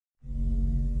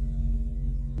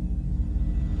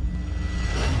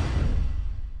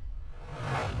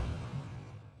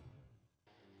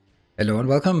Hello and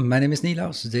welcome. My name is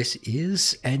Nilaus. This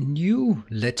is a new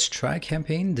Let's Try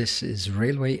campaign. This is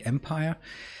Railway Empire,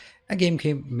 a game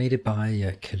made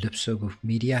by Calypso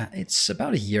Media. It's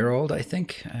about a year old, I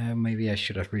think. Maybe I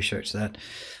should have researched that.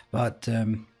 But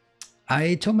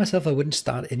I told myself I wouldn't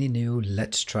start any new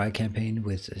Let's Try campaign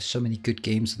with so many good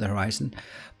games on the horizon.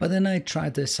 But then I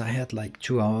tried this. I had like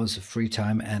 2 hours of free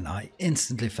time and I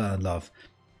instantly fell in love.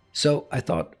 So I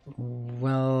thought,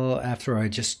 well, after I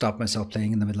just stopped myself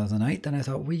playing in the middle of the night, then I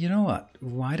thought, well, you know what?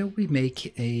 Why don't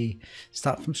we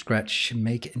start from scratch,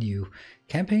 make a new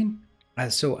campaign?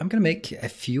 So I'm going to make a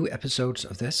few episodes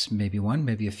of this, maybe one,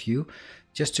 maybe a few,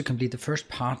 just to complete the first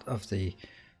part of the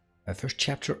first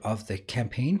chapter of the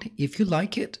campaign. If you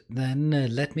like it, then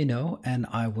let me know and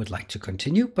I would like to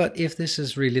continue. But if this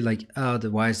is really like,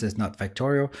 why is this not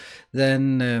factorial?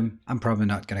 Then I'm probably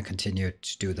not going to continue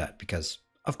to do that because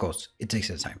of course, it takes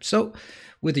its time. So,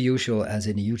 with the usual, as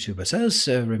any YouTuber says,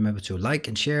 remember to like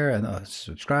and share and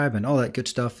subscribe and all that good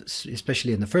stuff,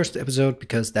 especially in the first episode,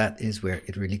 because that is where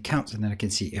it really counts. And then I can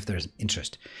see if there's an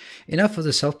interest. Enough of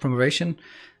the self-promotion.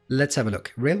 Let's have a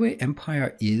look. Railway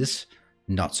Empire is,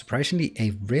 not surprisingly,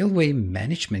 a railway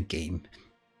management game.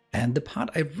 And the part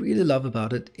I really love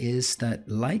about it is that,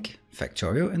 like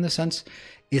Factorio in the sense,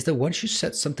 is that once you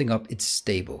set something up, it's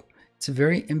stable. It's a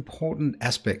very important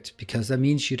aspect because that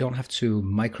means you don't have to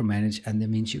micromanage and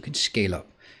that means you can scale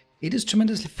up. It is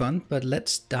tremendously fun, but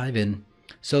let's dive in.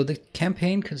 So the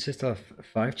campaign consists of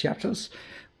 5 chapters.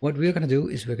 What we're going to do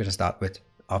is we're going to start with,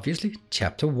 obviously,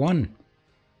 Chapter 1.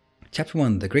 Chapter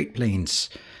 1, The Great Plains.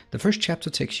 The first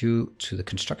chapter takes you to the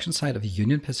construction site of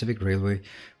Union Pacific Railway,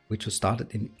 which was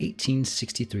started in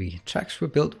 1863. Tracks were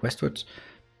built westwards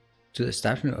to the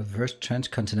establishment of the first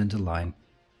transcontinental line.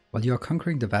 While you are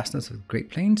conquering the vastness of the Great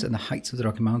Plains and the heights of the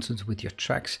Rocky Mountains with your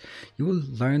tracks, you will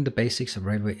learn the basics of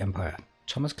Railway Empire.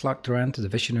 Thomas Clark Durant, the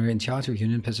visionary in charge of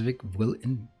Union Pacific, will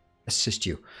assist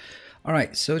you.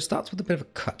 Alright, so it starts with a bit of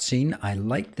a cutscene. I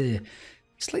like the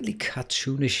slightly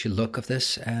cartoonish look of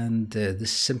this and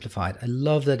this simplified. I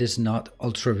love that it's not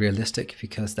ultra realistic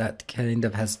because that kind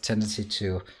of has a tendency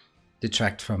to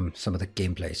detract from some of the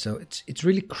gameplay. So it's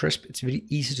really crisp, it's really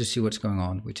easy to see what's going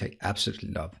on, which I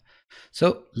absolutely love.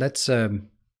 So let's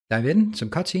dive in, some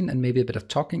cutscene and maybe a bit of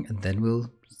talking, and then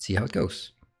we'll see how it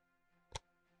goes.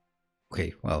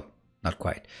 Okay, well, not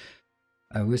quite.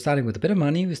 We're starting with a bit of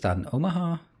money. We start in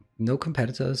Omaha, no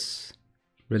competitors,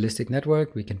 realistic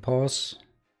network, we can pause.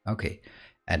 Okay,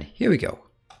 and here we go.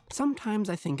 Sometimes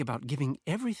I think about giving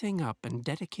everything up and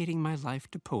dedicating my life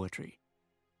to poetry.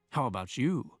 How about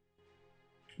you?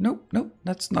 Nope,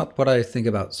 that's not what I think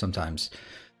about sometimes.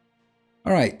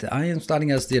 All right, I am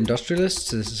starting as the industrialist.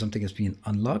 So this is something that's been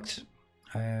unlocked.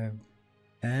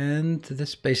 And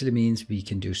this basically means we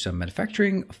can do some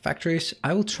manufacturing of factories.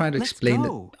 I will try to explain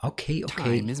that. Okay.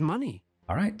 Time is money.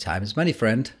 All right, time is money,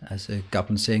 friend, as a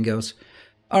goblin saying goes.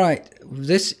 All right,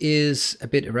 this is a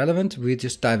bit irrelevant. We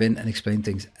just dive in and explain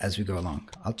things as we go along.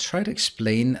 I'll try to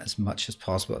explain as much as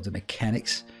possible of the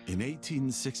mechanics. In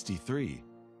 1863,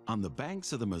 on the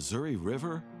banks of the Missouri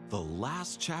River, the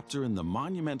last chapter in the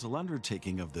monumental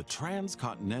undertaking of the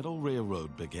Transcontinental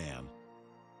Railroad began.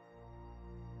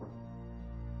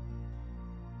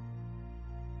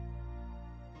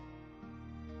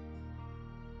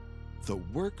 The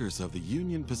workers of the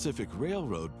Union Pacific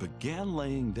Railroad began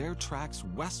laying their tracks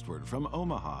westward from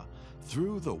Omaha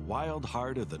through the wild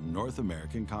heart of the North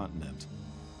American continent.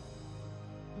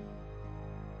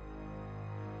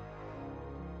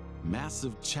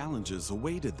 Massive challenges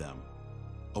awaited them.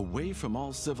 Away from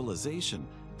all civilization,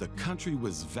 the country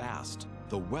was vast,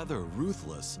 the weather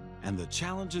ruthless, and the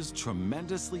challenges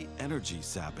tremendously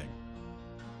energy-sapping.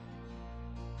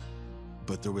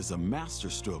 But there was a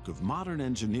masterstroke of modern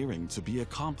engineering to be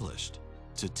accomplished,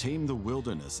 to tame the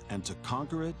wilderness and to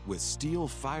conquer it with steel,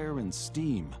 fire, and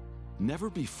steam. Never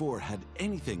before had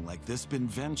anything like this been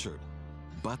ventured,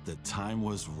 but the time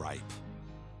was ripe.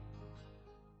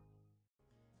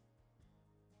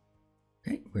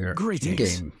 Okay, we're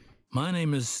Greetings. in game. My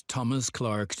name is Thomas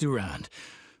Clark Durant.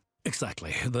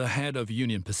 Exactly, the head of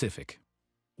Union Pacific.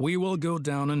 We will go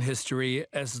down in history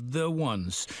as the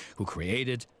ones who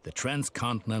created the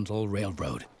Transcontinental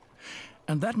Railroad.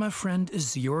 And that, my friend,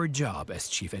 is your job as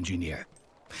chief engineer.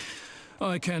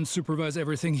 I can't supervise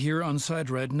everything here on site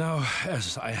right now,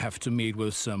 as I have to meet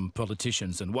with some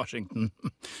politicians in Washington.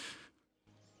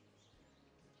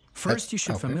 First, you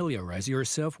should familiarize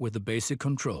yourself with the basic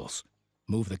controls.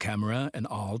 Move the camera in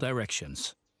all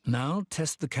directions. Now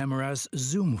test the camera's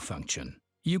zoom function.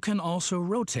 You can also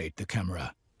rotate the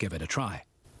camera. Give it a try.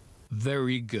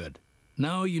 Very good.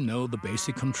 Now you know the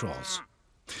basic controls.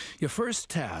 Your first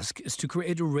task is to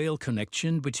create a rail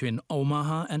connection between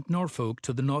Omaha and Norfolk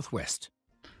to the northwest.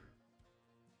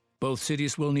 Both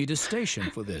cities will need a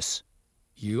station for this.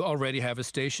 You already have a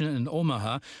station in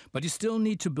Omaha, but you still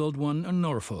need to build one in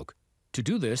Norfolk. To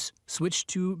do this, switch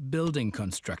to building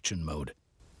construction mode.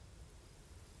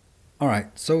 All right,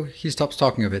 so he stops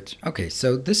talking a bit. Okay,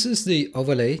 so this is the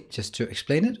overlay, just to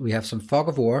explain it. We have some fog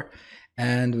of war,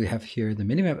 and we have here the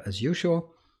minimap as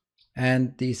usual.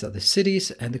 And these are the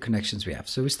cities and the connections we have.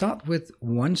 So we start with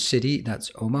one city,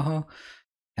 that's Omaha.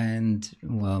 And,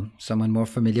 well, someone more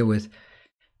familiar with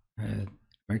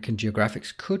American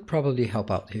geographics could probably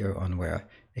help out here on where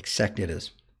exactly it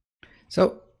is.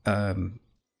 So,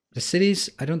 the cities,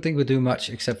 I don't think we'll do much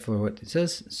except for what it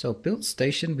says. So build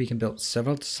station, we can build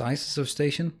several sizes of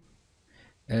station.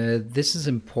 This is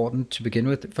important to begin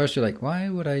with. First you're like, why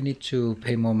would I need to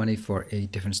pay more money for a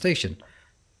different station?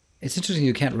 It's interesting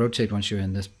you can't rotate once you're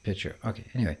in this picture. Okay,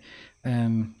 anyway.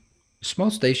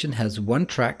 Small station has 1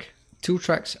 track, 2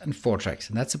 tracks and 4 tracks.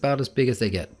 And that's about as big as they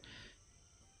get.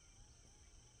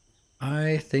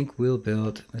 I think we'll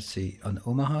build, let's see, on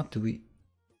Omaha, do we...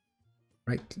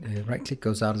 Right click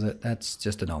goes out of it. That's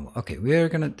just a normal. Okay,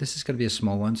 this is gonna be a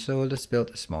small one, so let's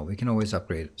build a small. We can always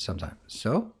upgrade it sometime.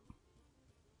 So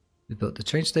we built the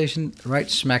train station right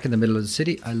smack in the middle of the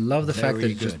city. I love the fact that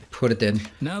you just put it in.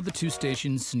 Now the 2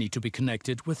 stations need to be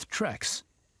connected with tracks.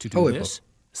 To do this,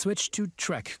 switch to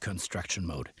track construction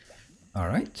mode. All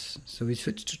right, so we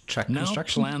switch to track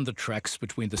construction. Now plan the tracks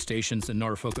between the stations in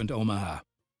Norfolk and Omaha.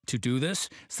 To do this,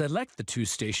 select the 2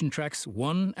 station tracks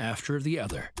one after the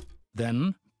other.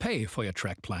 Then pay for your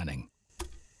track planning.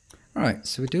 All right,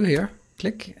 so we do here,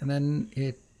 click, and then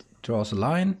it draws a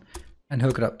line and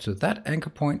hook it up to that anchor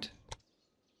point.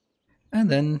 And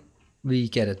then we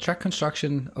get a track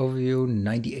construction overview,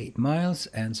 98 miles,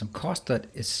 and some cost that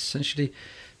is essentially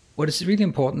what is really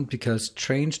important because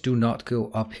trains do not go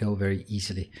uphill very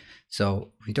easily. So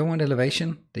we don't want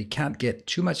elevation. They can't get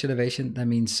too much elevation. That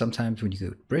means sometimes when you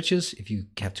go bridges, if you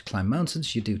have to climb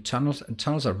mountains, you do tunnels, and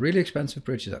tunnels are really expensive.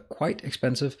 Bridges are quite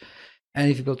expensive.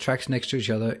 And if you build tracks next to each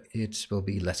other, it will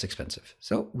be less expensive.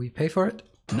 So we pay for it.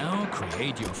 Now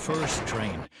create your first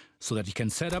train so that you can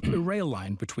set up a rail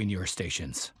line between your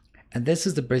stations. And this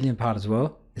is the brilliant part as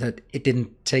well, that it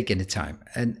didn't take any time.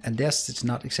 And yes, it's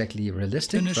not exactly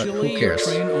realistic, but who cares?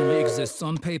 Your train only exists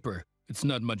on paper. It's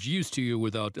not much use to you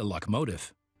without a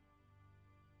locomotive.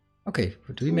 Okay,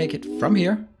 do we make it from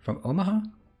here, from Omaha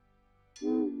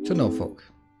to Norfolk?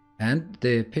 And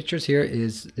the pictures here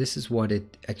this is what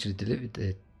it actually delivered.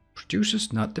 It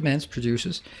produces, not demands,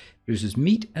 produces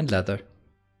meat and leather.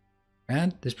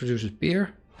 And this produces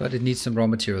beer, but it needs some raw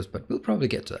materials, but we'll probably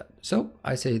get to that. So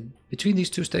I say between these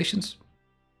 2 stations,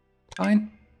 fine.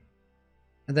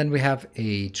 And then we have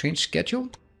a train schedule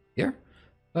here.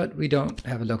 But we don't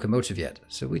have a locomotive yet.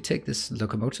 So we take this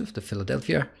locomotive, the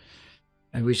Philadelphia,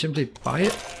 and we simply buy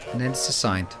it, and then it's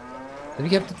assigned. Then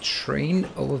we have the train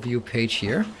overview page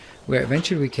here, where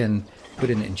eventually we can put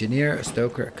in an engineer, a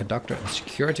stoker, a conductor, and a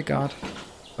security guard,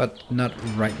 but not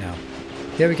right now.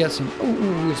 Here we get some,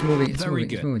 it's moving, it's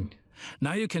moving.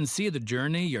 Now you can see the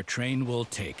journey your train will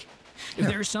take. If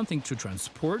there is something to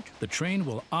transport, the train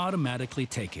will automatically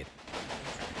take it.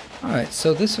 All right,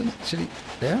 so this one actually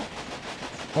there.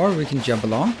 Or we can jump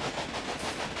along.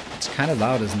 It's kind of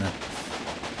loud, isn't it?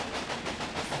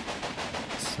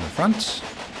 It's in the front.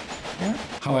 Yeah.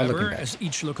 However, as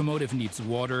each locomotive needs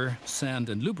water, sand,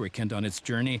 and lubricant on its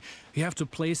journey, you have to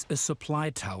place a supply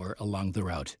tower along the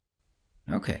route.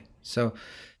 Okay, so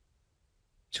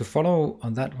to follow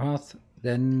on that path,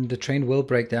 then the train will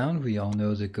break down. We all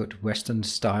know the good Western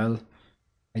style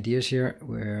ideas here.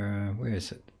 Where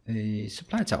is it? A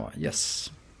supply tower, yes.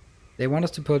 They want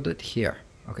us to put it here.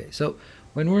 Okay, so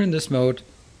when we're in this mode,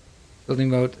 building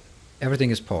mode,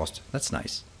 everything is paused. That's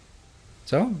nice.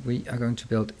 So we are going to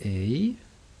build a...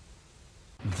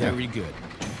 Very good.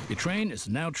 Your train is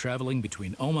now traveling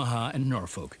between Omaha and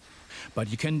Norfolk.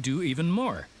 But you can do even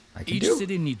more. Each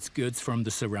city needs goods from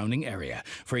the surrounding area.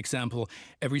 For example,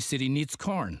 every city needs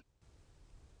corn.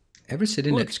 Every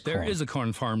city needs corn. There is a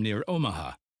corn farm near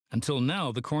Omaha. Until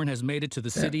now, the corn has made it to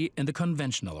the city in the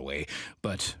conventional way,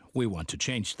 but we want to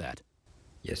change that.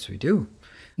 Yes, we do.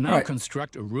 Now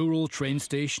construct a rural train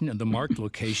station in the marked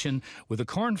location with a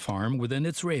corn farm within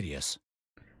its radius.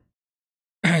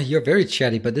 You're very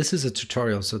chatty, but this is a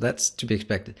tutorial, so that's to be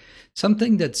expected.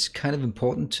 Something that's kind of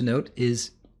important to note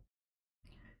is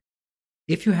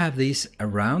if you have these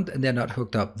around and they're not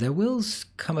hooked up, they will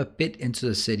come a bit into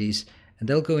the cities and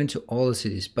they'll go into all the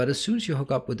cities. But as soon as you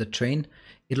hook up with the train,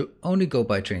 it'll only go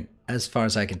by train, as far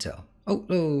as I can tell. Oh,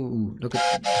 look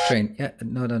at the train. Yeah,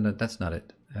 no, that's not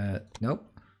it. Nope.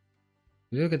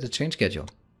 Look at the train schedule.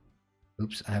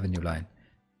 Oops, I have a new line.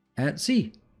 And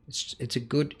see, it's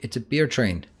a beer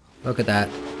train. Look at that.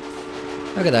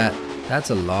 Look at that. That's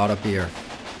a lot of beer.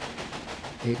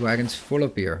 8 wagons full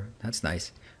of beer. That's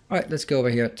nice. All right, let's go over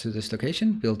here to this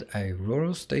location. Build a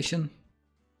rural station.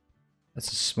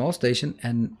 That's a small station,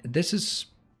 and this is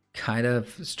kind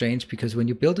of strange because when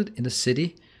you build it in the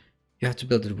city, you have to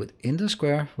build it within the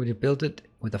square. When you build it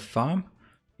with a farm,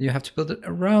 you have to build it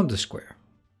around the square.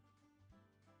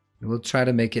 We'll try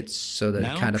to make it so that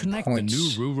now it kind of connect points.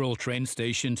 the new rural train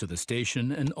station to the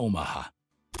station in Omaha.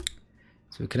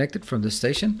 So we connect it from the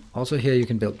station. Also here you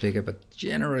can build bigger, but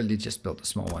generally just build the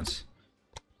small ones.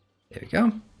 There we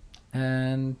go.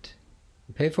 And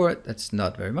we pay for it. That's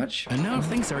not very much. And now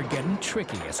things are getting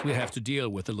tricky as we have to deal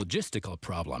with a logistical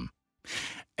problem.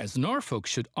 As Norfolk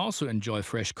should also enjoy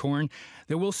fresh corn,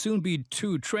 there will soon be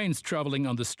 2 trains traveling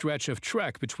on the stretch of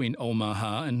track between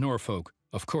Omaha and Norfolk.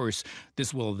 Of course,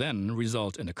 this will then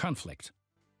result in a conflict.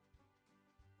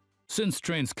 Since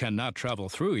trains cannot travel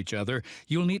through each other,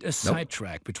 you'll need a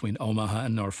sidetrack between Omaha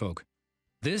and Norfolk.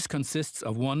 This consists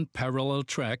of 1 parallel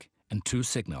track and 2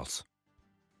 signals.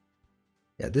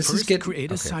 Yeah, this First, is getting...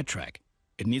 create a sidetrack.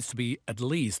 It needs to be at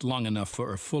least long enough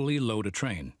for a fully loaded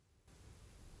train.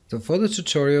 So for the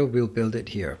tutorial, we'll build it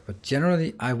here. But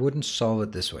generally, I wouldn't solve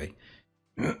it this way.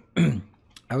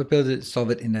 I would solve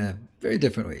it in a very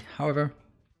different way. However,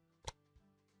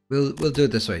 we'll do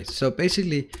it this way. So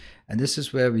basically, and this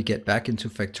is where we get back into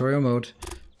Factorio mode,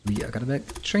 we are going to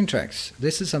make train tracks.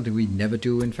 This is something we never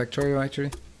do in Factorio,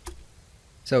 actually.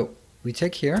 So we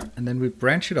take here, and then we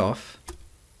branch it off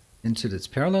into its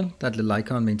parallel. That little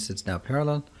icon means it's now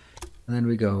parallel. And then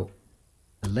we go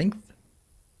the length,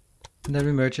 and then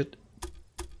we merge it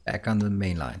back on the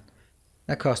main line.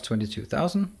 That costs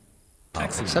 22,000.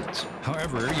 Excellent.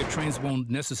 However, your trains won't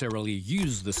necessarily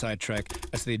use the sidetrack,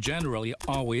 as they generally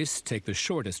always take the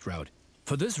shortest route.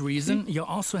 For this reason, you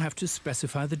also have to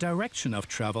specify the direction of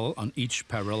travel on each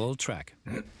parallel track.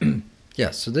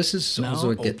 Yeah, so this is now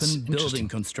also it gets open building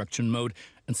construction mode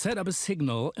and set up a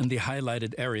signal in the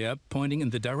highlighted area pointing in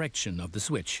the direction of the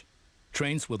switch.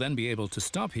 Trains will then be able to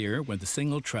stop here when the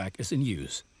single track is in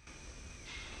use.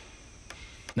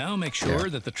 Now make sure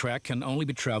that the track can only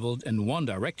be traveled in one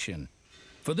direction.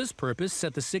 For this purpose,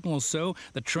 set the signal so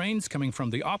that trains coming from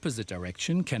the opposite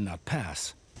direction cannot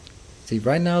pass. See,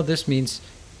 right now this means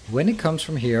when it comes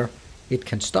from here, it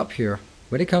can stop here.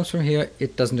 When it comes from here,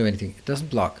 it doesn't do anything. It doesn't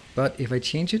block. But if I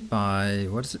change it by,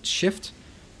 what is it, shift?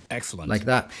 Excellent. Like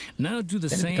that. Now do the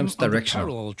same on the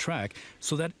parallel track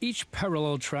so that each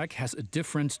parallel track has a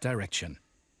different direction.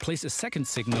 Place a second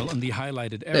signal in the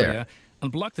highlighted area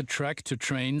and block the track to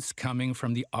trains coming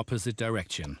from the opposite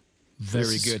direction.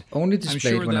 Very good. Only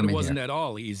displayed I'm sure when I'm that in wasn't here. at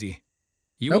all easy.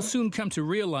 You will soon come to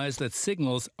realize that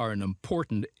signals are an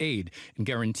important aid in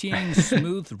guaranteeing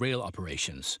smooth rail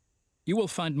operations. You will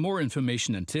find more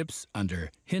information and tips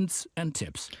under Hints and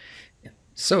Tips.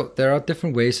 So there are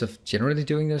different ways of generally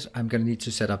doing this. I'm going to need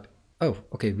to set up... Oh,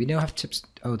 okay, we now have tips.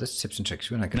 Oh, that's tips and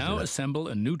tricks. We're not going to do that. Now assemble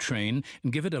a new train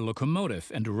and give it a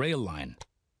locomotive and a rail line.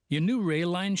 Your new rail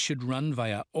line should run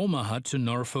via Omaha to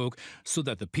Norfolk so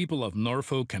that the people of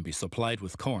Norfolk can be supplied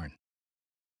with corn.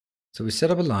 So we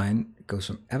set up a line. It goes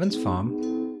from Evans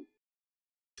Farm,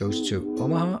 goes to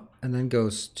Omaha, and then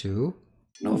goes to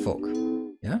Norfolk.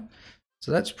 Yeah?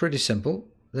 So that's pretty simple.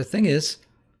 The thing is,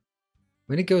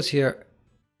 when it goes here,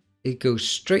 it goes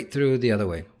straight through the other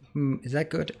way. Is that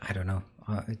good? I don't know.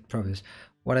 It probably is.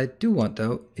 What I do want,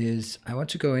 though, is I want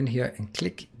to go in here and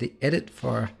click the edit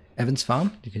for Evans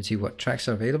Farm. You can see what tracks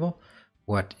are available,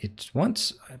 what it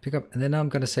wants. I pick up, and then I'm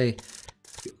going to say,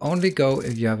 you only go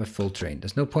if you have a full train.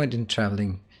 There's no point in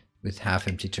traveling with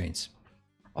half-empty trains.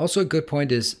 Also, a good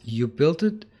point is you built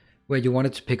it where you want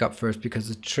it to pick up first, because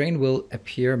the train will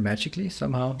appear magically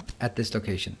somehow at this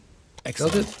location.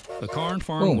 Excellent. The corn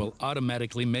farm will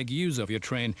automatically make use of your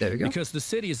train because the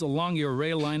cities along your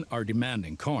rail line are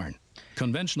demanding corn.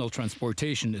 Conventional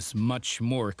transportation is much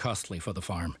more costly for the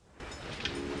farm.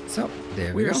 So,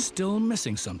 there we go. We're still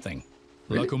missing something.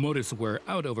 Really? Locomotives wear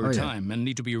out over time and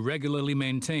need to be regularly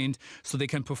maintained so they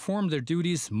can perform their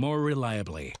duties more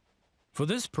reliably. For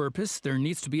this purpose, there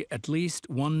needs to be at least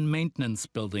one maintenance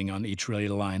building on each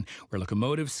rail line where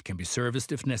locomotives can be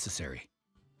serviced if necessary.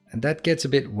 And that gets a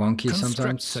bit wonky sometimes.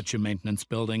 Construct such a maintenance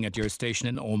building at your station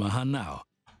in Omaha now.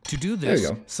 To do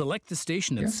this, select the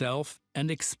station itself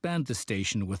and expand the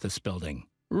station with this building.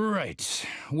 Right.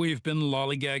 We've been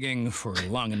lollygagging for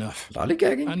long enough.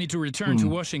 Lollygagging? I need to return to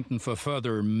Washington for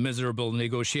further miserable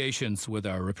negotiations with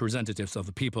our representatives of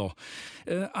the people.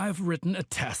 I've written a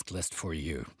task list for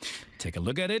you. Take a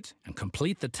look at it and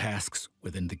complete the tasks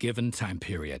within the given time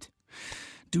period.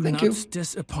 Do Thank not you.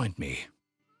 disappoint me.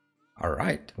 All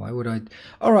right. Why would I?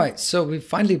 All right. So we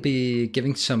finally be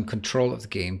giving some control of the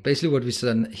game. Basically, what we've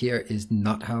done here is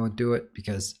not how I do it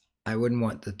because I wouldn't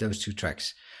want those two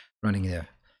tracks running there.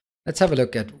 Let's have a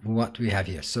look at what we have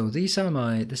here. So these are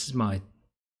my. This is my.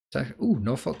 Ooh,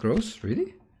 Norfolk grows.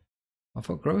 Really?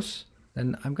 Norfolk grows.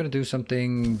 Then I'm gonna do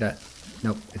something that.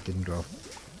 Nope, it didn't grow.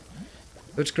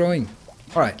 So it's growing.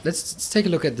 All right. Let's take a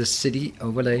look at the city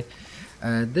overlay.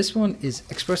 This one is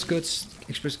express goods.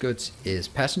 Express goods is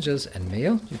passengers and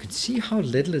mail. You can see how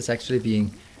little is actually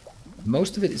being.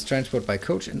 Most of it is transported by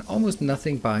coach and almost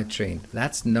nothing by train.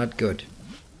 That's not good.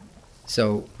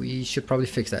 So we should probably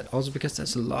fix that. Also because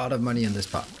there's a lot of money in this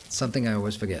part. Something I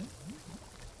always forget.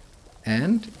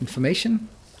 And information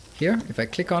here. If I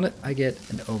click on it, I get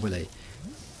an overlay.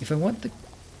 If I want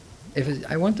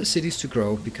the cities to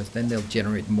grow because then they'll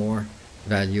generate more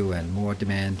value and more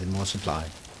demand and more supply.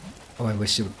 Oh, I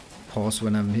wish it would pause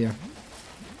when I'm here.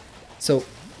 So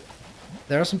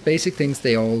there are some basic things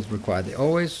they all require. They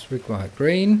always require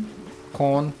grain,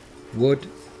 corn, wood,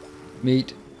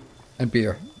 meat, and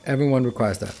beer. Everyone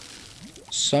requires that.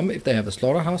 Some, if they have a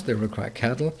slaughterhouse, they require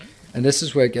cattle. And this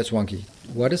is where it gets wonky.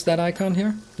 What is that icon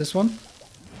here? This one?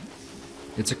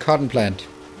 It's a cotton plant.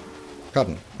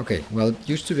 Cotton. Okay, well, it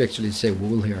used to actually say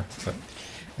wool here.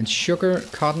 And sugar,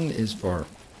 cotton is for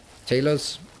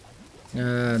tailors.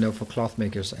 No, for cloth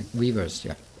makers and weavers,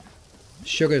 yeah.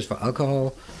 Sugar is for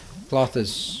alcohol. Cloth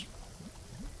is,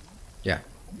 yeah,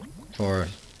 for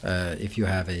if you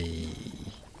have a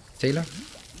tailor.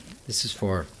 This is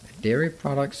for dairy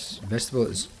products. Vegetable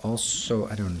is also,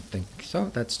 I don't think so.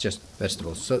 That's just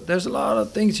vegetables. So there's a lot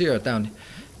of things here down.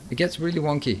 It gets really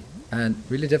wonky and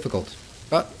really difficult.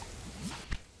 But,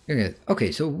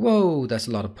 okay, so whoa, that's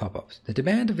a lot of pop-ups. The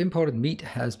demand of imported meat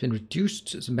has been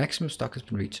reduced. The maximum stock has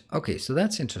been reached. Okay, so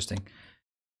that's interesting.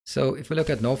 So if we look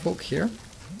at Norfolk here,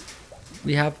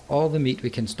 we have all the meat we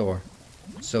can store.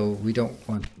 So we don't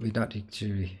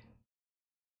actually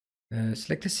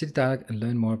select the city dialect and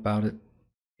learn more about it.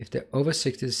 If they're over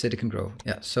 60, the city can grow.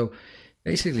 Yeah, so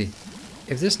basically,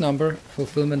 if this number,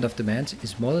 fulfillment of demand,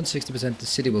 is more than 60%, the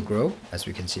city will grow, as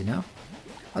we can see now.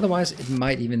 Otherwise, it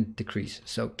might even decrease.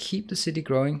 So keep the city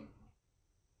growing.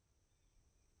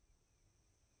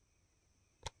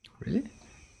 Really?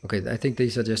 Okay, I think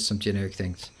these are just some generic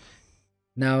things.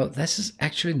 Now, this is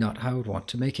actually not how I would want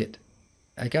to make it.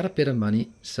 I got a bit of money,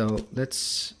 so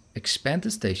let's expand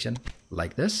the station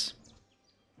like this.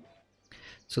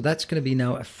 So that's going to be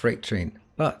now a freight train.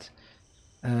 But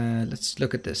let's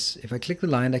look at this. If I click the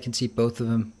line, I can see both of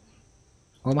them.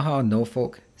 Omaha and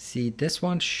Norfolk. See, this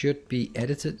one should be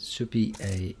edited. Should be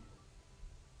a...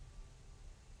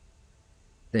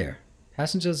 There.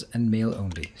 Passengers and mail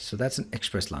only. So that's an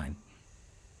express line.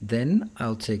 Then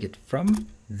I'll take it from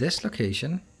this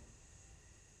location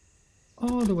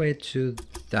all the way to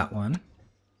that one.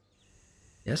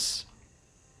 Yes.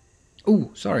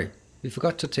 Oh, sorry. We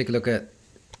forgot to take a look at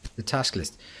the task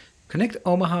list. Connect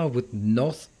Omaha with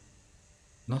North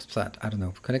Platte. I don't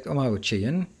know. Connect Omaha with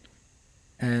Cheyenne.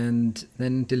 And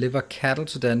then deliver cattle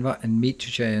to Denver and meat to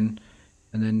Cheyenne.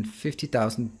 And then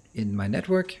 50,000 in my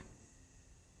network.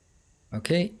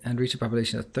 Okay. And reach a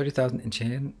population of 30,000 in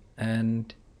Cheyenne.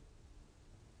 And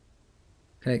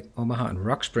connect Omaha and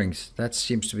Rock Springs. That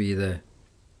seems to be the...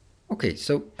 Okay,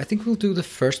 so I think we'll do the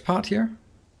first part here.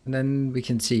 And then we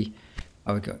can see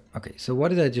how it goes. Okay, so what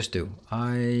did I just do?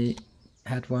 I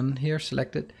had one here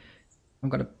selected. I'm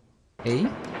going to pay.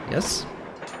 Yes.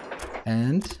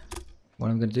 And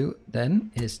what I'm going to do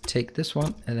then is take this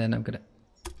one. And then I'm going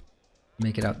to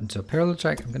make it out into a parallel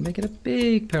track. I'm going to make it a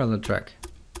big parallel track.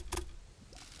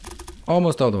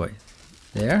 Almost all the way.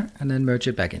 There. And then merge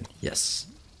it back in. Yes.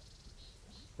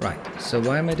 Right, so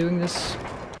why am I doing this?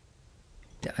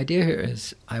 The idea here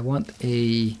is I want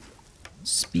a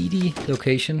speedy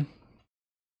location.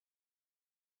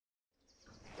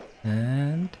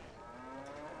 And...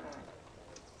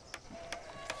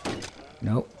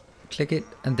 no, click it,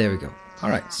 and there we go.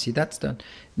 Alright, see, that's done.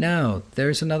 Now,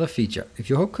 there's another feature. If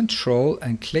you hold Control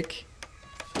and click,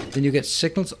 then you get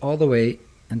signals all the way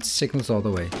and signals all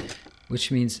the way. Which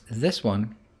means this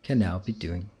one can now be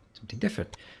doing something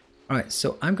different. Alright,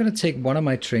 so I'm going to take one of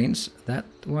my trains, that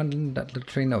little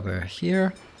train over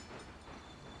here.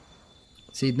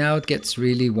 See, now it gets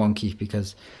really wonky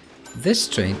because this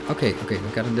train, okay, we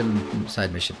got a little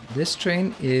side mission. This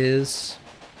train is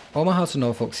Omaha to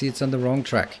Norfolk. See, it's on the wrong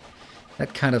track.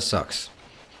 That kind of sucks.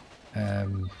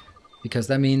 Because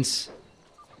that means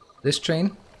this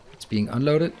train, it's being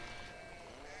unloaded.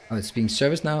 Oh, it's being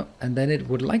serviced now. And then it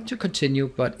would like to continue,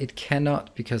 but it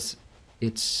cannot because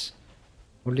it's...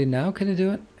 Only now can it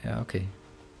do it? Yeah, okay.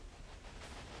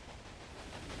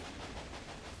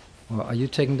 Well, are you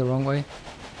taking the wrong way?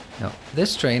 No.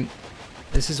 This train,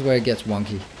 this is where it gets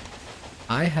wonky.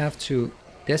 I have to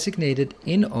designate it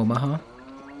in Omaha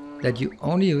that you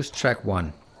only use track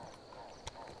 1.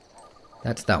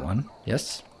 That's that one.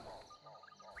 Yes.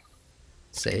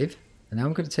 Save. And now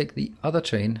I'm going to take the other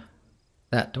train,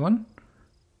 that one,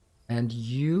 and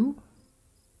you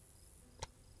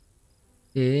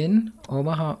in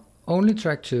Omaha only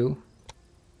track 2,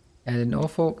 and in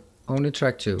Norfolk only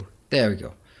track 2. There we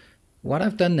go. What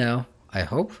I've done now, I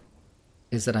hope,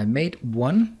 is that I made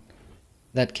one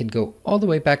that can go all the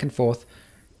way back and forth.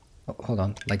 Oh, hold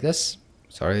on, like this.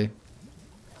 Sorry.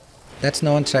 That's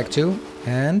now on track 2,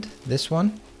 and this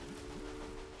one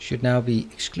should now be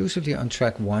exclusively on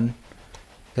track 1,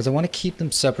 because I want to keep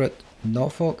them separate.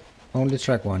 Norfolk, only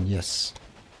track 1, yes.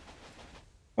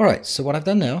 Alright, so what I've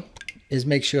done now is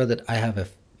make sure that I have a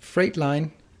freight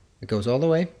line that goes all the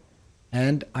way,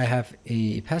 and I have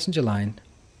a passenger line.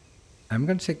 I'm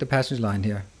going to take the passenger line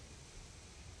here.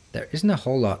 There isn't a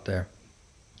whole lot there.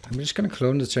 I'm just going to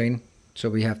clone the train, so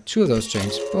we have 2 of those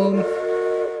trains. Boom.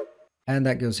 And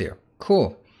that goes here.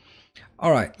 Cool.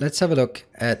 Alright, let's have a look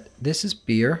at, this is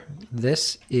beer.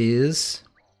 This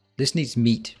needs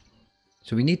meat.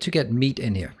 So we need to get meat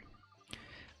in here.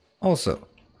 Also,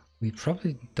 we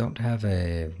probably don't have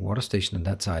a water station on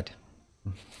that side.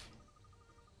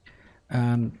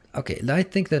 Okay, I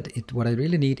think that what I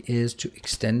really need is to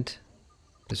extend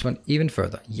this one even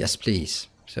further. Yes, please.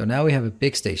 So now we have a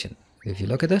big station. If you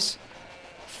look at this,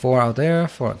 4 out there,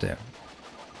 4 out there.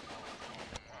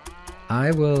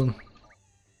 I will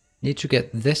need to get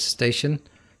this station,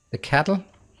 the cattle.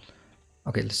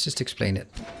 Okay, let's just explain it.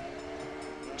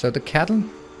 So the cattle,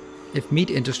 if meat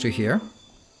industry here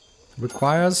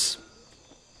requires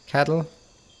cattle,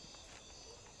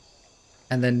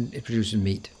 and then it produces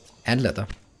meat and leather.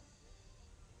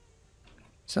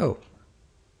 So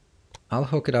I'll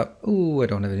hook it up. Ooh, I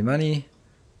don't have any money.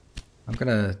 I'm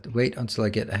gonna wait until I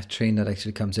get a train that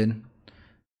actually comes in.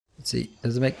 Let's see,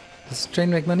 does this train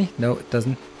make money? No, it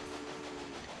doesn't.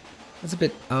 That's a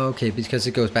bit, okay, because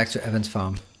it goes back to Evans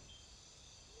Farm.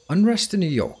 Unrest in New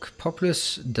York.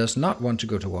 Populace does not want to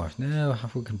go to war. No,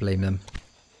 who can blame them?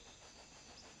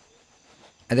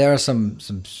 And there are some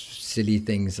silly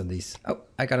things on these. Oh,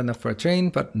 I got enough for a train,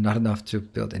 but not enough to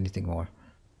build anything more.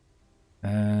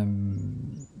 Yeah,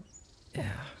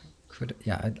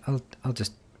 I'll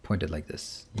just point it like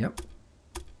this. Yep.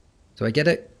 So I get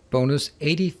a bonus,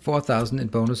 84,000 in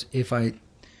bonus if I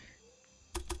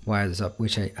wire this up,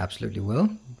 which I absolutely will.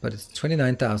 But it's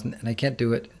 29,000 and I can't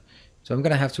do it. So I'm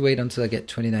going to have to wait until I get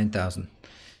 29,000.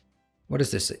 What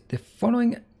does this say? The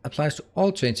following applies to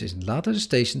all train stations. The larger the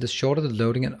station, the shorter the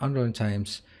loading and unloading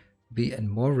times be, and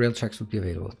more rail tracks will be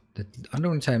available. The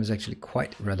unloading time is actually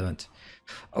quite relevant.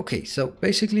 Okay, so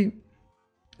basically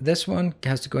this one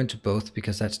has to go into both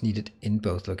because that's needed in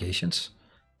both locations.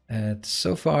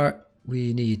 So far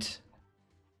we need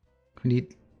the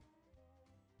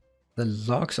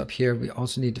logs up here. We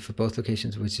also need it for both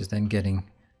locations, which is then getting a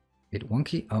bit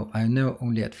wonky. Oh, I'm now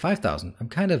only at 5,000. I'm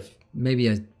kind of, maybe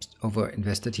I over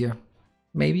invested here.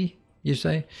 Maybe you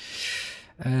say.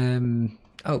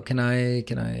 Oh, can I,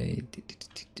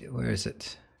 where is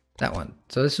it? That one.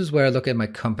 So this is where I look at my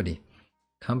company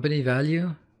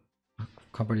value,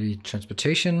 company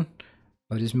transportation,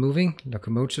 what is moving,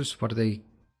 locomotives, what are they?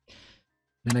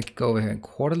 Then I could go over here and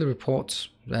quarterly reports.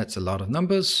 That's a lot of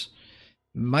numbers.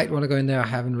 Might want to go in there. I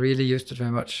haven't really used it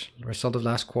very much. Result of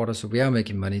last quarter, so we are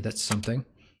making money. That's something.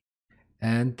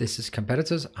 And this is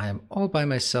competitors. I am all by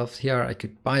myself here. I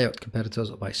could buy out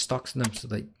competitors or buy stocks in them so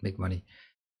they make money.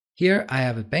 Here I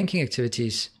have a banking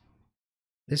activities.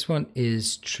 This one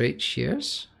is trade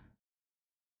shares.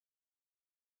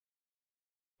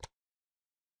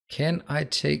 Can I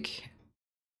take...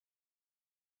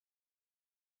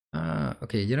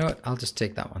 okay, you know what? I'll just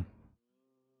take that one.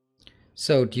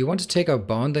 So do you want to take a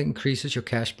bond that increases your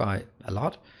cash by a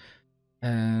lot?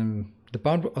 The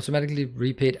bond will automatically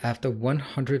repaid after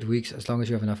 100 weeks as long as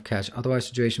you have enough cash. Otherwise,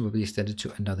 the duration will be extended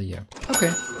to another year.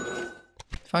 Okay,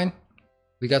 fine.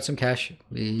 We got some cash.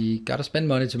 We got to spend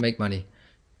money to make money.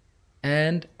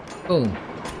 And boom.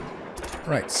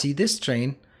 Right, see, this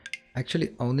train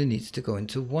actually only needs to go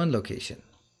into one location.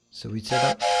 So we set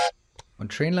up one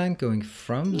train line going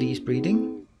from Lee's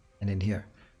Breeding and in here.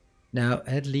 Now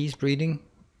at Lee's Breeding,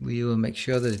 we will make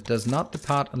sure that it does not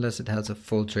depart unless it has a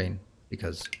full train.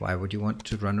 Because why would you want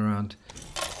to run around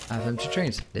half empty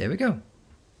trains? There we go.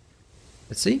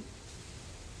 Let's see.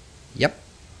 Yep.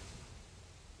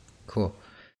 Cool.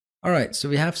 Alright, so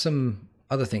we have some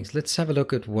other things. Let's have a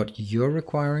look at what you're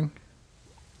requiring.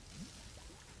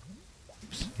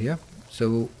 Oops, here.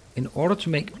 So in order to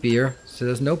make beer, so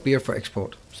there's no beer for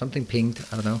export. Something pinged,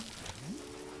 I don't know.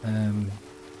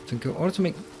 So in order to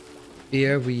make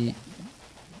beer, we...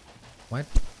 What?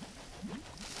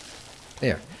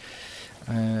 There.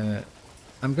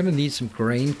 I'm gonna need some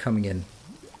grain coming in.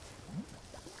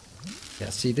 Yeah,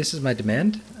 see, this is my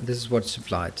demand, and this is what's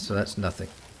supplied, so that's nothing.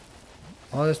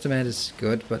 All this demand is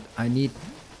good, but you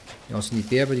also need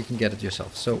beer, but you can get it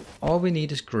yourself. So all we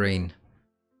need is grain.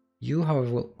 You, however,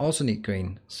 will also need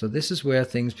grain. So this is where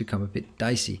things become a bit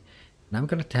dicey. And I'm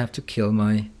going to have to kill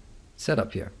my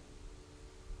setup here.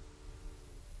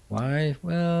 Why?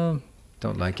 Well,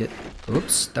 don't like it.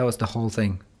 Oops, that was the whole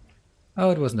thing. Oh,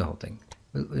 it wasn't the whole thing.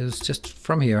 It was just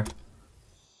from here.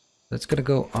 That's going to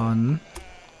go on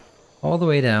all the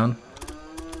way down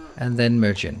and then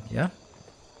merge in, yeah?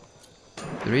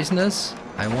 The reason is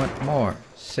I want more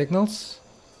signals.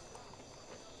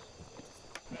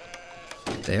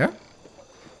 There.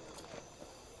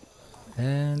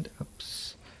 And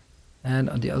oops. And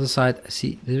on the other side,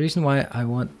 see, the reason why I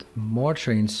want more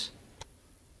trains.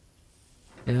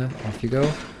 Yeah, off you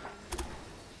go.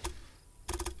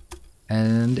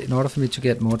 And in order for me to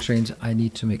get more trains, I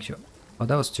need to make sure. Oh,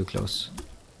 that was too close.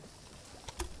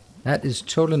 That is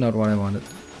totally not what I wanted.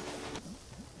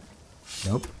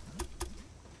 Nope.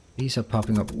 These are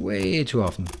popping up way too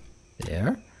often.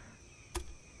 There.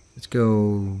 Let's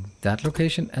go that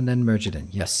location and then merge it in.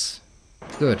 Yes.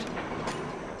 Good.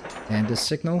 And the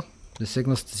signal's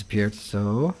disappeared,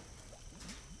 so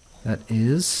that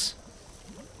is...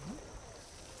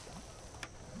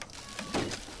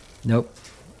 Nope.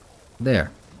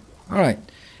 There. Alright.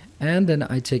 And then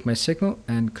I take my signal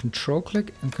and control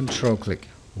click and control click.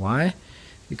 Why?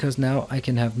 Because now I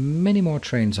can have many more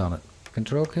trains on it.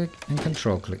 Control click and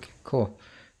control click. Cool.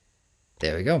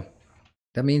 There we go.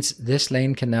 That means this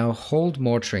lane can now hold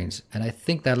more trains. And I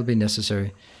think that'll be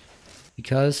necessary.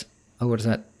 Because, oh, what is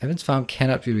that? Evans Farm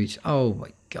cannot be reached. Oh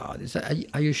my god. Is that?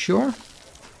 Are you sure?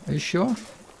 Are you sure?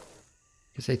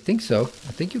 Because I think so.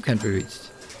 I think you can be reached.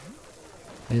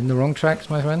 In the wrong tracks,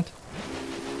 my friend.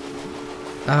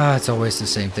 Ah, it's always the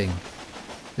same thing.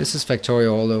 This is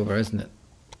Factorio all over, isn't it?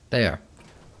 There.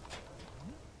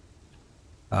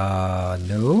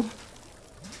 No.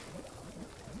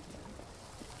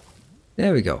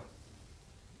 There we go.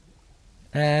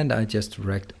 And I just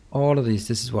wrecked all of these.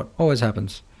 This is what always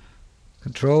happens.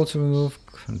 Control to remove,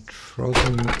 control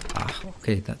to remove. Ah,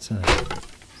 okay, that's a...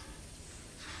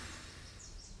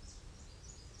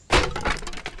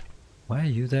 Why are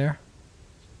you there?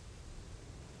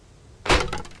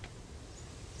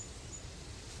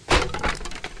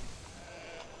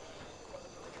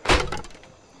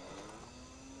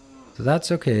 So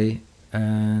that's okay,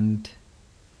 and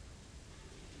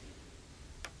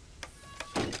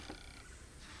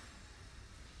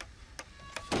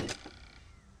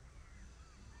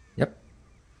yep.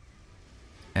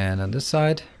 And on this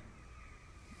side,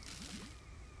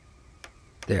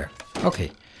 there.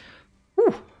 Okay.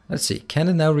 Whew. Let's see. Can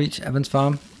it now reach Evans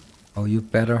Farm? Oh, you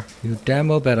better. You damn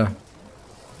well better.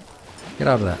 Get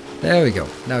out of that. There we go.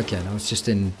 Now it can. I was just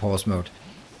in pause mode.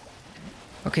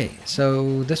 Okay,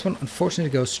 so this one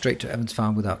unfortunately goes straight to Evans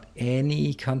Farm without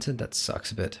any content. That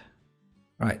sucks a bit.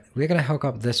 Right, we're gonna hook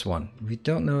up this one. We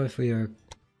don't know if we are...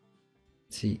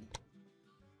 Let's see.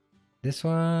 This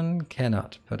one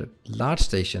cannot, but a large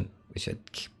station, which I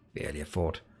barely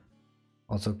afford,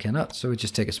 also cannot, so we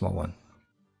just take a small one.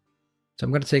 So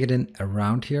I'm gonna take it in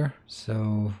around here.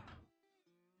 So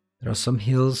there are some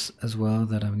hills as well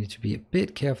that I need to be a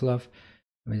bit careful of.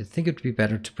 I mean, I think it would be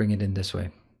better to bring it in this way.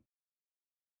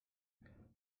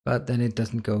 But then it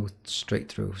doesn't go straight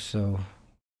through, so I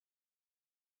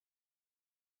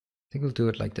think we'll do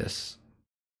it like this.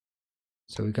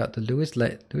 So we got the Lewis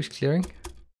clearing.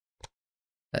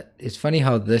 It's funny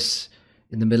how this,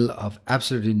 in the middle of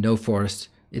absolutely no forest,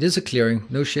 it is a clearing.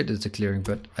 No shit, it's a clearing,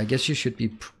 but I guess you should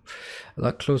be a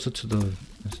lot closer to the...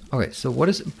 Okay, so what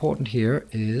is important here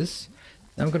is,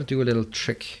 I'm going to do a little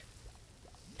trick.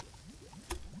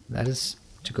 That is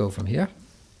to go from here.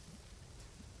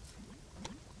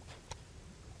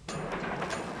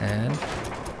 And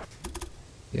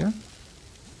here,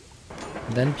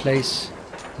 and then place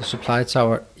the supply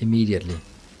tower immediately.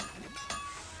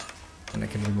 And I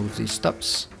can remove these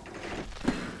stops.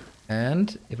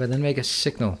 And if I then make a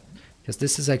signal, because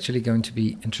this is actually going to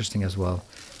be interesting as well.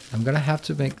 I'm gonna have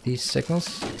to make these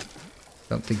signals.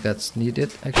 Don't think that's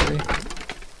needed actually.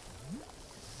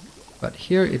 But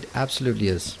here it absolutely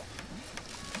is.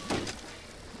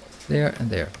 There and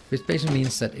there. Which basically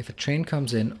means that if a train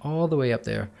comes in all the way up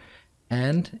there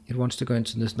and it wants to go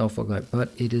into this Norfolk line,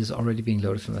 but it is already being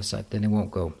loaded from that side, then it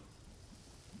won't go.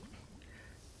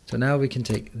 So now we can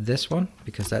take this one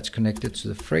because that's connected to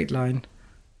the freight line.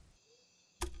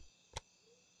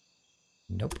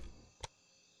 Nope.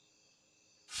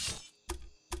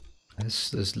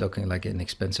 This is looking like an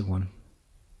expensive one.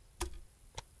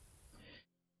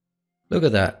 Look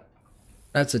at that.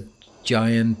 That's a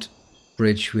giant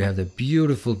bridge. We have the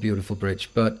beautiful, beautiful bridge,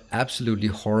 but absolutely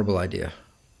horrible idea.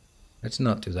 Let's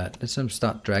not do that. Let's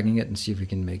start dragging it and see if we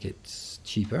can make it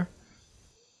cheaper.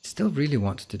 Still really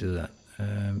want to do that.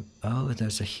 Oh,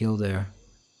 there's a hill there.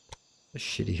 A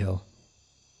shitty hill.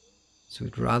 So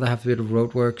we'd rather have a bit of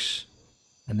roadworks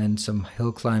and then some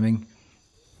hill climbing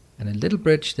and a little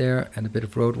bridge there and a bit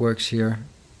of roadworks here.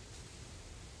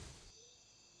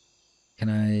 Can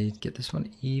I get this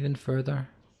one even further?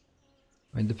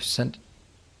 I mean, the percent.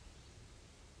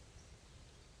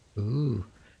 Ooh.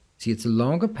 See, it's a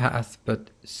longer path, but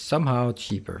somehow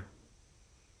cheaper.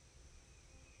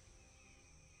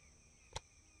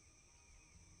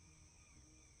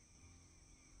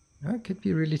 Oh, it could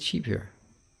be really cheap here.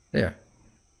 There.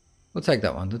 We'll take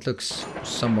that one. That looks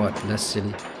somewhat less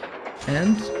silly.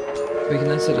 And we can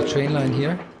then set a train line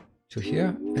here to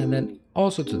here and then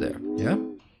also to there. Yeah?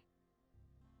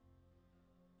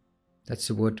 That's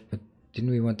the wood, but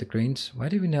didn't we want the grains? Why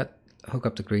did we not hook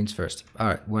up the grains first?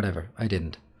 Alright, whatever. I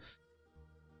didn't.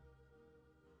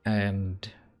 And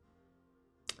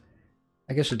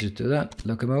I guess we'll just do that.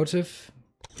 Locomotive,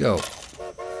 go.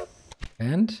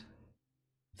 And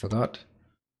forgot.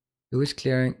 Who is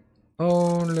clearing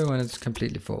only when it's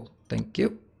completely full. Thank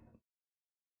you.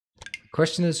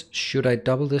 Question is, should I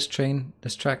double this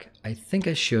track? I think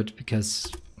I should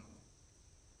because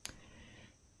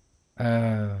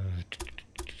yeah,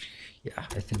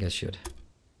 I think I should.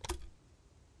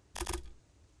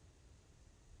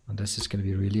 And this is going to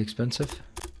be really expensive.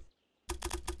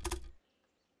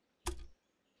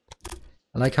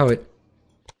 I like how it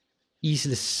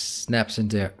easily snaps in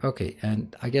there. Okay,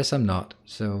 and I guess I'm not,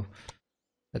 so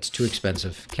that's too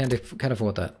expensive. Can't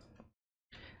afford that.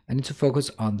 I need to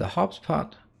focus on the hops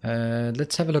part.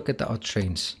 Let's have a look at our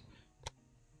trains.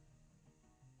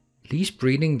 Lease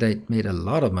breeding, they made a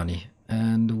lot of money.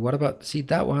 And what about, see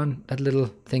that one? That little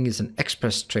thing is an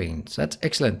express train. So that's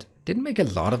excellent. Didn't make a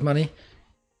lot of money.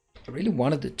 I really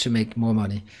wanted it to make more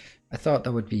money. I thought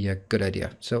that would be a good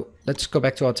idea. So let's go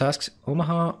back to our tasks.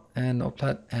 Omaha and North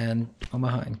Platte and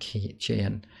Omaha and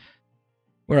Cheyenne.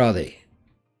 Where are they?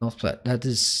 North Platte. That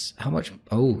is how much?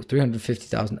 Oh,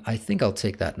 350,000. I think I'll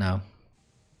take that now.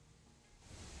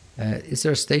 Is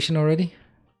there a station already?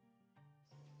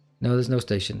 No, there's no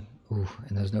station. Ooh,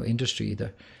 and there's no industry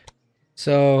either.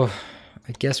 So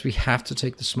I guess we have to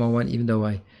take the small one, even though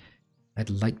I'd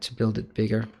like to build it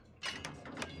bigger.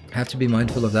 Have to be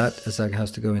mindful of that, as that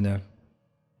has to go in there.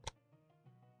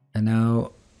 And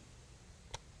now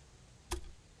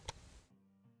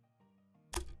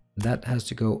that has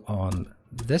to go on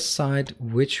this side,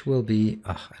 which will be,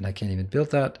 and I can't even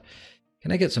build that.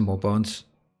 Can I get some more bonds?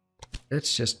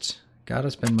 Let's just,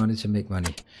 gotta spend money to make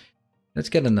money. Let's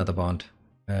get another bond.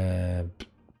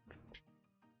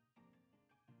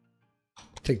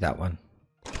 Take that one.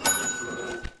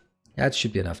 That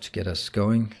should be enough to get us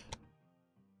going.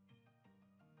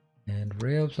 And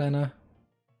rail planner.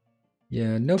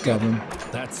 Yeah, no problem.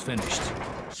 That's finished.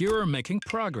 You're making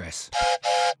progress.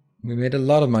 We made a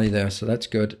lot of money there, so that's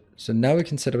good. So now we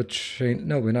can set up a train.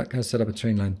 No, we're not going to set up a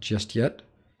train line just yet.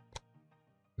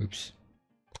 Oops.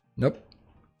 Nope.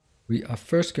 We are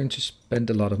first going to spend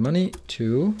a lot of money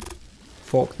to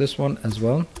fork this one as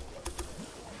well.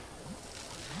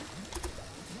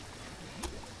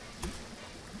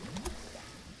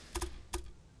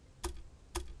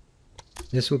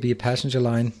 This will be a passenger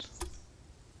line.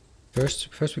 First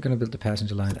we're going to build the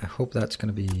passenger line. I hope that's going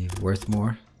to be worth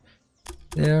more.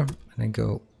 There, and then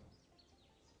go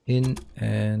in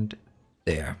and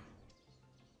there.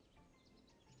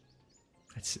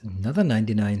 That's another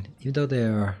 99, even though they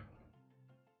are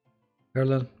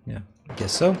parallel. Yeah, I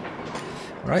guess so.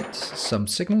 All right, some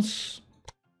signals.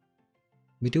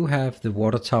 We do have the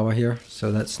water tower here,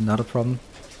 so that's not a problem.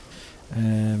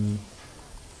 Can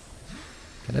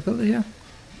I build it here?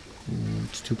 Ooh,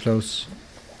 it's too close.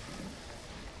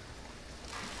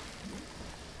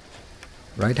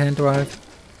 Right hand drive.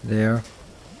 There.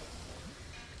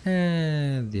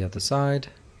 And the other side.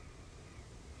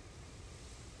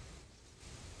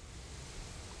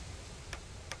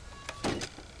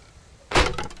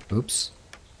 Oops.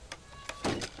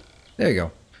 There you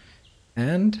go.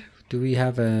 And do we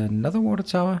have another water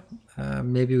tower?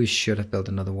 Maybe we should have built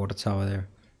another water tower there.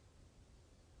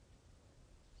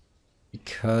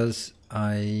 Because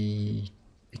I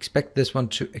expect this one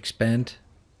to expand.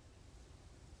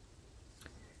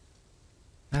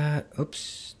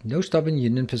 Oops. No stop in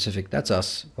Union Pacific. That's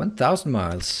us. 1,000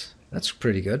 miles. That's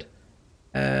pretty good.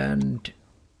 And...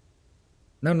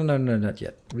 No, not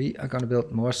yet. We are going to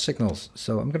build more signals.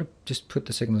 So I'm going to just put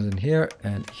the signals in here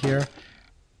and here.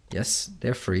 Yes,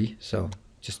 they're free. So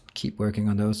just keep working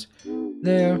on those.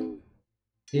 There.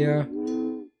 Here.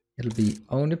 It'll be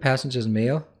only passengers and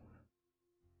mail.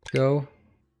 Go.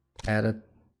 Added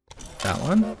that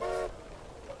one.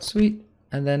 Sweet.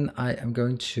 And then I am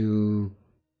going to...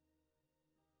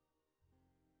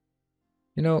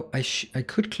 You know, I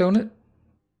could clone it.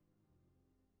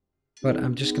 But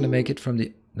I'm just going to make it from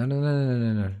the...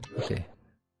 No. Okay.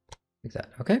 Like that.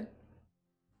 Okay.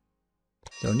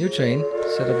 So new train.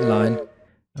 Set up the line.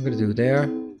 I'm going to do there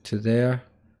to there.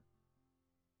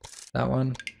 That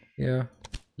one. Here.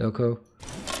 Loco.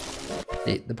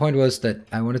 The point was that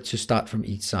I wanted to start from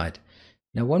each side.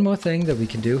 Now one more thing that we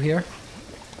can do here.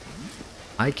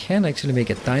 I can actually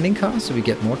make a dining car so we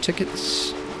get more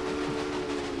tickets.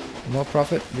 More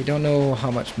profit. We don't know how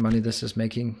much money this is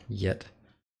making yet.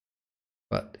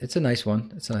 But it's a nice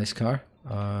one. It's a nice car.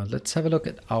 Let's have a look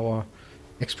at our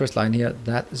express line here.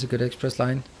 That is a good express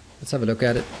line. Let's have a look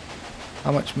at it.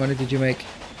 How much money did you make?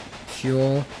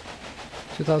 Fuel.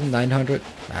 2,900.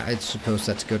 I suppose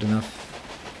that's good enough.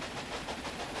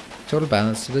 Total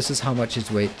balance. So this is how much it's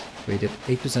weighted.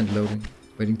 8%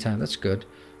 waiting time. That's good.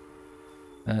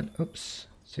 And oops.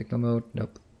 Signal mode.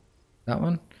 Nope. That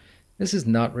one. This is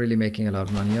not really making a lot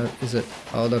of money, is it?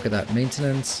 Oh, look at that.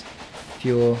 Maintenance.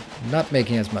 Fuel, not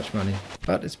making as much money,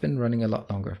 but it's been running a lot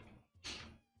longer.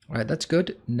 All right, that's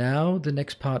good. Now the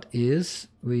next part is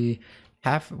we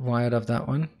have wired up that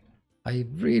one. I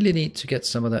really need to get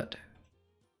some of that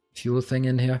fuel thing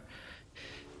in here.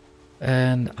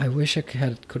 And I wish I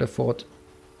could afford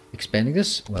expanding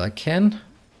this. Well, I can.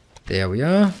 There we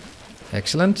are.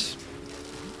 Excellent.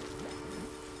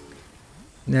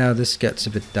 Now this gets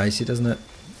a bit dicey, doesn't it?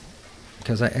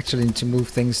 Because I actually need to move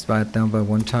things down by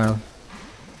one tile.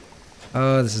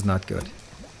 Oh, this is not good.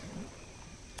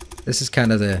 This is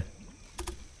kind of the...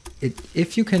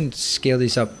 If you can scale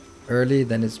these up early,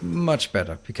 then it's much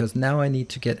better. Because now I need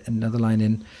to get another line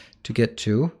in to get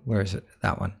to... Where is it?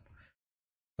 That one.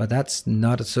 But that's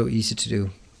not so easy to do.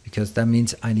 Because that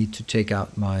means I need to take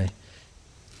out my...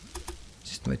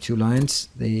 Just my two lines.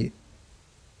 They...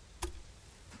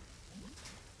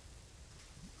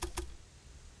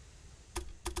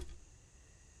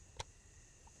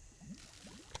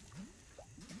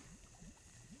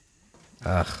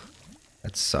 Ugh,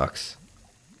 that sucks.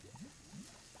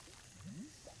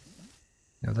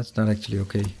 No, that's not actually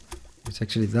okay. It's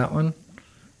actually that one.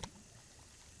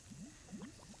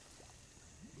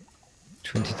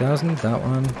 20,000, that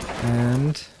one,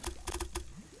 and...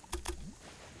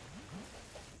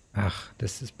 Ugh,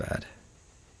 this is bad.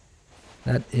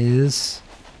 That is...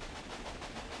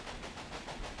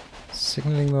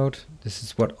 signaling mode. This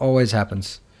is what always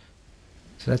happens.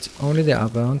 So that's only the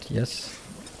outbound, yes.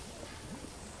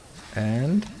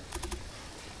 And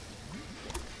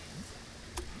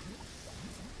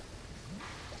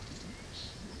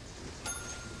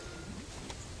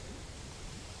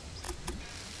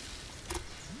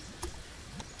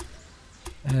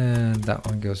that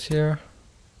one goes here.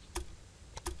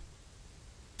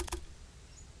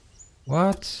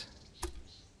 What?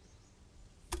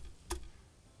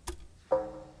 There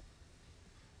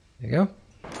you go.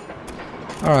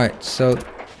 All right, so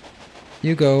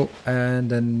you go, and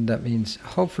then that means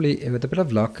hopefully with a bit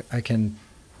of luck I can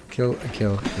kill a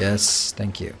kill. Yes,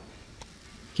 thank you.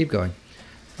 Keep going.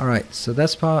 Alright, so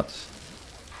that's part.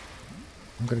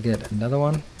 I'm gonna get another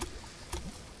one.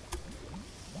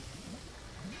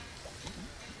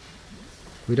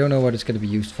 We don't know what it's gonna be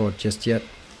used for just yet.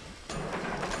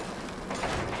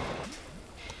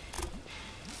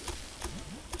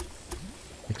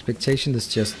 Expectation is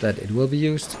just that it will be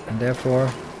used, and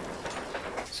therefore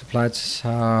supplied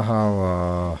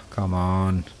power. Come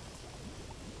on.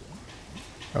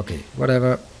 Okay,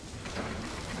 whatever.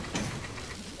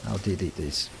 I'll delete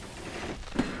these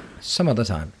some other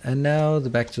time. And now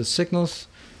back to the signals.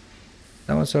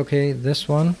 That one's okay. This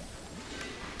one.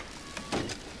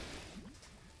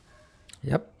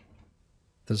 Yep.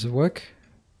 Does it work?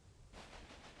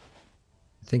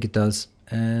 I think it does.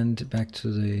 And back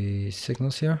to the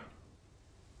signals here.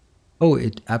 Oh,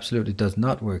 it absolutely does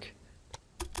not work.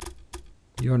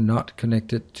 You're not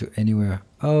connected to anywhere.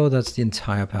 Oh, that's the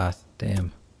entire path.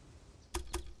 Damn.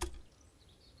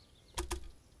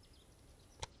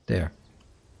 There.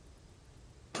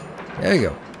 There you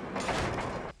go.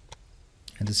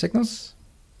 And the signals?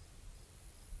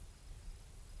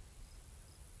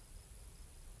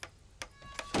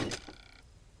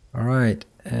 Alright,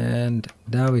 and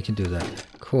now we can do that.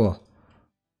 Cool.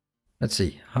 Let's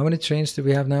see. How many trains do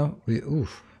we have now?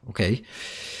 Okay.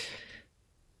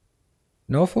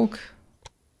 Norfolk.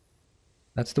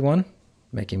 That's the one.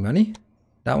 Making money.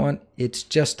 That one, it's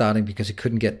just starting because it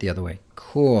couldn't get the other way.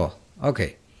 Cool.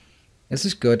 Okay. This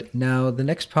is good. Now, the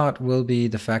next part will be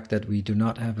the fact that we do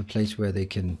not have a place where they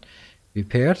can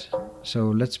repair it. So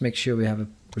let's make sure we have a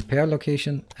repair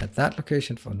location at that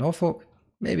location for Norfolk.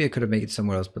 Maybe I could have made it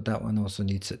somewhere else, but that one also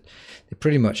needs it. They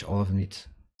pretty much all of them need.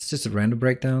 It's just a random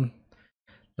breakdown.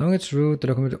 Along its route, the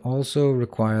locomotive also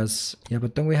requires... Yeah,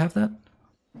 but don't we have that?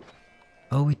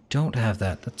 Oh, we don't have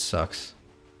that. That sucks.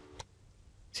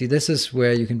 See, this is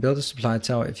where you can build a supply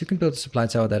tower. If you can build a supply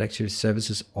tower that actually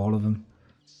services all of them,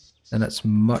 then that's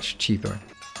much cheaper.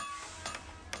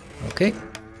 Okay.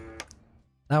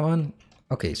 That one.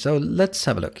 Okay, so let's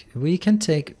have a look. We can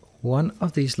take one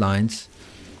of these lines,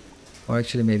 or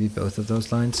actually maybe both of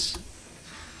those lines.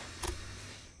 I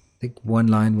think one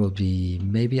line will be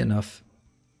maybe enough.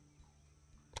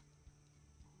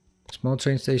 Small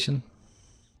train station.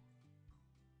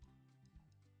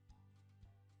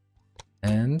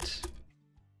 And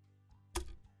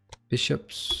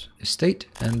Bishop's Estate.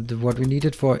 And what we need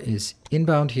it for is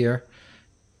inbound here.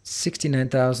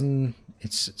 69,000.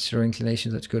 It's zero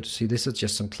inclination. That's good to see. This is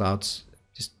just some clouds.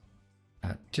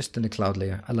 Just in the cloud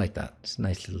layer. I like that. It's a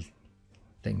nice little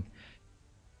thing.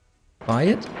 Buy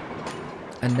it.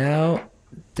 And now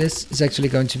this is actually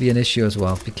going to be an issue as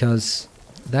well, because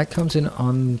that comes in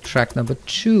on track number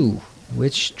 2,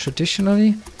 which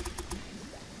traditionally...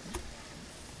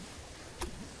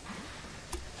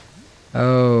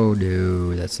 Oh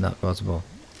no, that's not possible.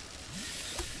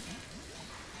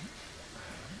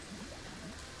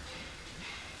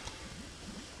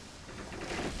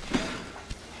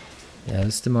 Yeah,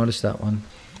 let's demolish that one.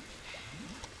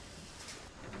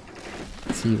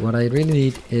 See, what I really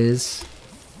need is...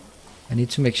 I need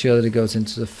to make sure that it goes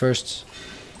into the first...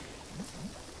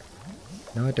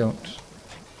 No, I don't.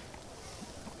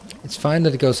 It's fine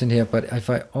that it goes in here, but if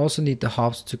I also need the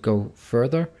hops to go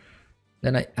further,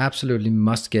 then I absolutely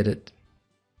must get it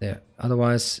there.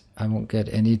 Otherwise, I won't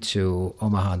get any to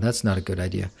Omaha. That's not a good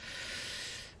idea.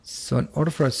 So in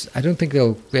order for us... I don't think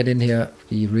they'll get in here,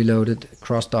 be reloaded,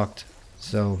 cross-docked.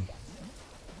 So...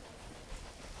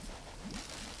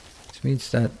 This means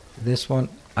that this one,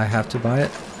 I have to buy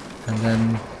it. And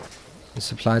then the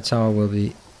supply tower will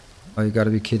be... Oh, you gotta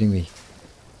be kidding me.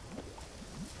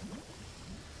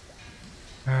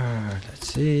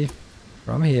 Let's see.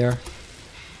 From here.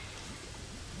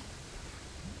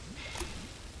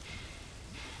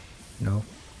 No.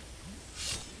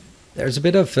 There's a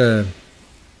bit of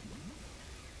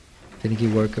finicky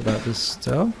work about this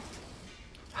though.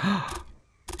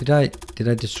 Did I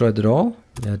destroy it all?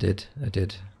 Yeah, I did.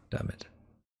 Damn it.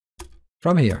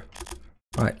 From here.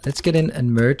 Alright, let's get in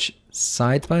and merge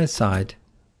side by side.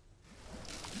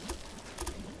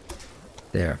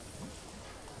 There.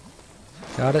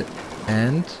 Got it.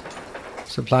 And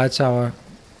supply tower.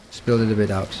 Just build it a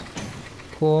bit out.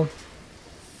 Cool.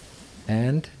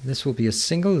 And this will be a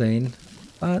single lane,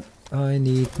 but I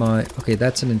need my... Okay,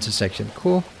 that's an intersection.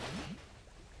 Cool.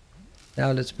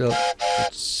 Now let's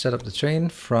set up the train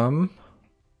from...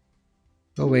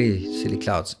 Go away, silly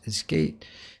clouds. Escape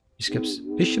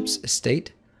Bishop's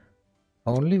Estate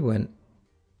only when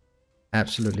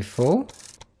absolutely full.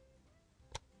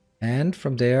 And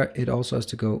from there, it also has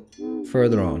to go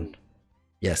further on.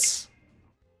 Yes.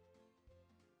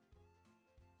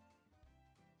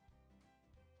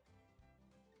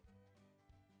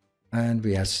 And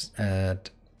we add...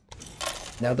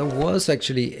 Now there was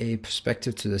actually a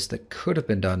perspective to this that could have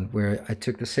been done where I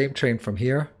took the same train from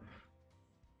here.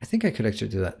 I think I could actually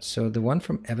do that. So the one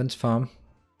from Evans Farm.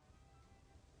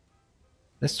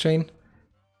 This train.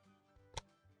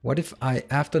 What if I,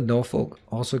 after Norfolk,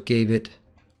 also gave it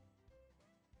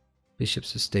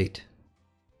Bishop's Estate?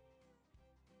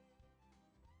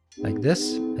 Like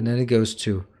this. And then it goes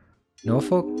to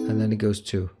Norfolk. And then it goes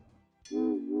to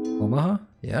Omaha.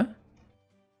 Yeah.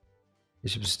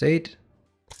 Bishop's Estate.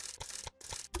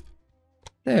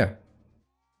 There.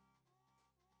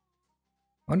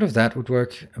 I wonder if that would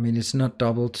work. I mean, it's not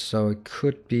doubled, so it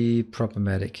could be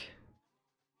problematic.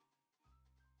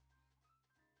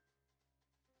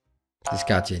 This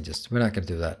card changes. We're not going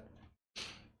to do that.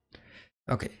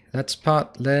 Okay, that's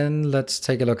part. Then let's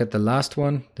take a look at the last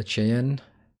one, the Cheyenne.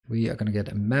 We are going to get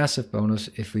a massive bonus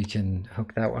if we can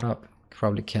hook that one up.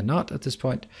 Probably cannot at this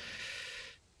point.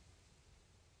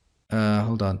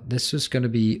 Hold on. This is going to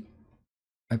be...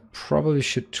 I probably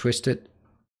should twist it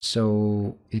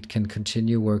so it can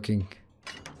continue working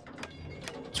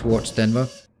towards Denver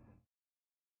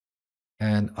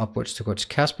and upwards towards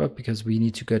Casper, because we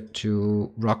need to get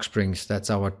to Rock Springs. That's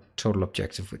our total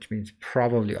objective, which means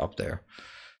probably up there.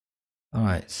 All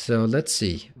right, so let's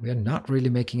see. We are not really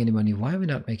making any money. Why are we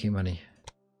not making money?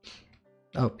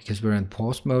 Oh, because we're in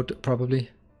pause mode,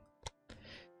 probably.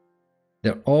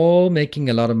 They're all making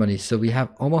a lot of money. So we have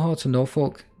Omaha to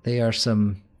Norfolk. They are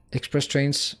some express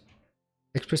trains.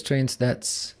 Express trains,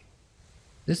 that's...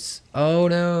 This... Oh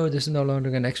no, this is no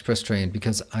longer an express train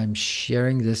because I'm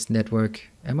sharing this network.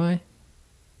 Am I?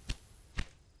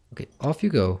 Okay, off you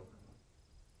go.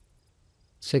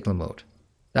 Signal mode.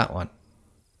 That one.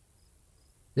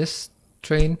 This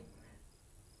train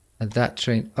and that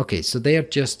train. Okay, so they are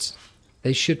just...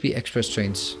 They should be express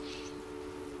trains.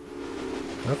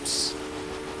 Oops.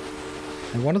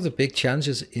 And one of the big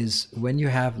challenges is when you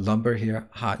have lumber here,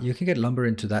 you can get lumber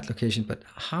into that location, but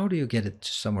how do you get it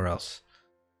to somewhere else?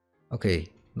 Okay,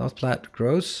 North Platte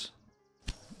grows,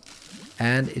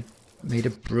 and it made a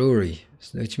brewery,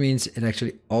 which means it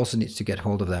actually also needs to get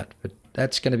hold of that. But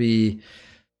that's going to be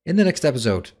in the next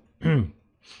episode.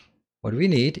 What we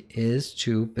need is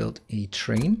to build a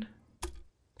train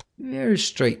very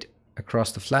straight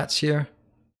across the flats here.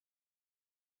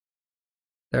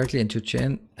 Directly into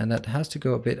Chen, and that has to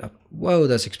go a bit up. Whoa,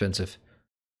 that's expensive.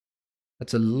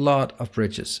 That's a lot of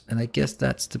bridges, and I guess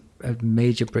that's a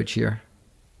major bridge here.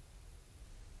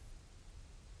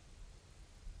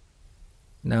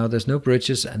 Now there's no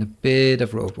bridges and a bit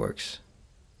of roadworks.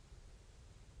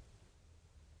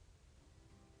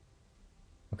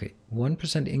 Okay,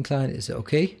 1% incline is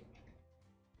okay.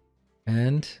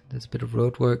 And there's a bit of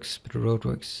roadworks,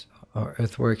 or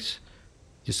earthworks.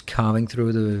 Just carving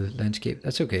through the landscape.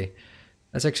 That's okay.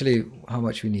 That's actually how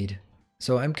much we need.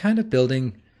 So I'm kind of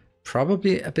building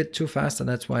probably a bit too fast, and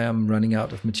that's why I'm running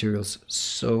out of materials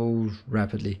so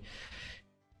rapidly.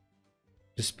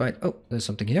 Despite... Oh, there's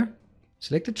something here.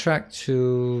 Select the track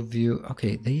to view...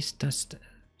 Okay, these does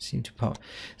seem to pop.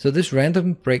 So this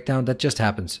random breakdown, that just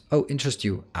happens. Oh, interest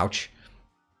you. Ouch.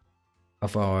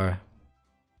 Of our...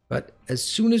 But as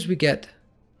soon as we get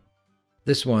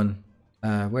this one...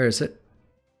 where is it?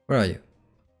 Where are you?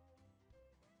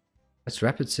 That's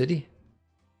Rapid City.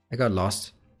 I got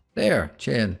lost. There,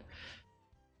 Cheyenne.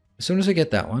 As soon as I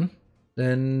get that one,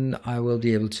 then I will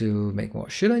be able to make more.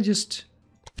 Should I just...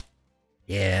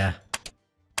 Yeah.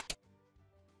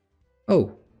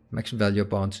 Oh, maximum value of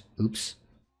bonds. Oops.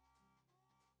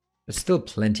 There's still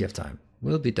plenty of time.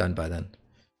 We'll be done by then.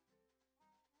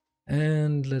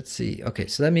 And let's see. Okay,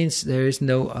 so that means there is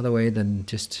no other way than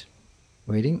just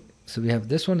waiting. So we have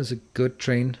this one is a good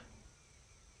train.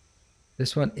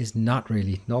 This one is not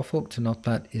really. Norfolk to North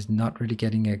Platte is not really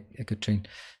getting a good train.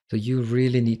 So you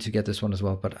really need to get this one as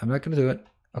well, but I'm not going to do it.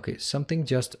 Okay, something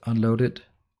just unloaded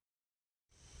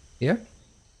here.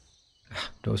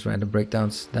 Those random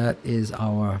breakdowns. That is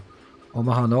our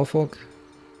Omaha Norfolk.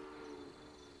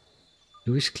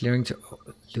 Lewis Clearing to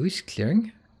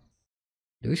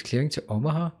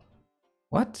Omaha?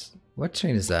 What? What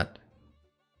train is that?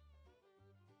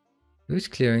 Lewis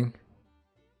Clearing.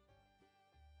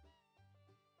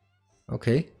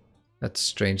 Okay. That's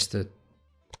strange that...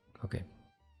 Okay.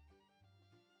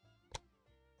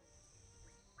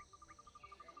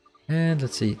 And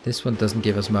let's see. This one doesn't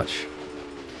give us much.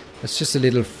 That's just a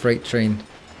little freight train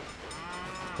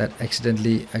that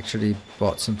accidentally actually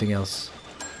bought something else.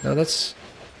 No, that's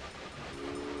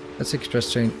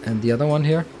express train. And the other one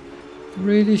here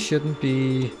really shouldn't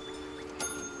be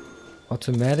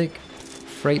automatic.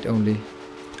 Freight only.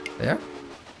 There?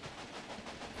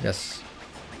 Yes.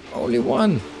 Only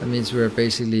one. That means we're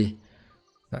basically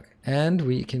back. And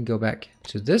we can go back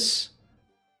to this.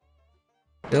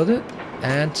 Build it.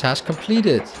 And task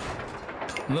completed.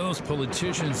 Those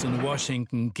politicians in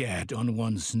Washington get on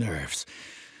one's nerves.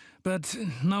 But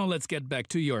now let's get back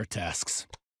to your tasks.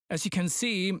 As you can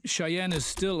see, Cheyenne is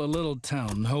still a little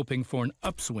town hoping for an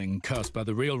upswing caused by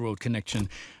the railroad connection,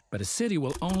 but a city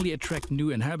will only attract new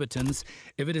inhabitants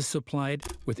if it is supplied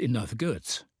with enough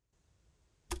goods.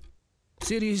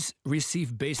 Cities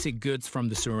receive basic goods from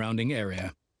the surrounding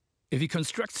area. If you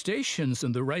construct stations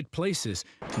in the right places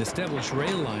and establish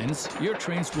rail lines, your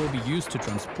trains will be used to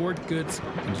transport goods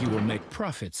and you will make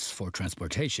profits for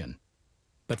transportation.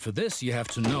 But for this, you have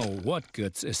to know what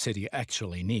goods a city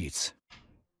actually needs.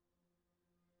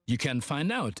 You can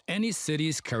find out any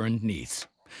city's current needs.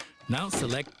 Now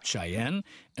select Cheyenne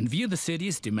and view the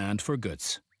city's demand for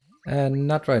goods.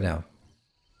 Not right now.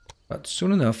 But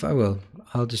soon enough I will.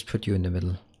 I'll just put you in the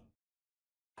middle.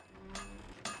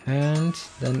 And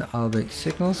then I'll make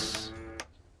signals.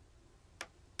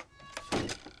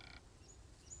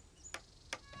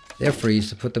 They're free,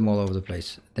 so put them all over the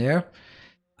place. There.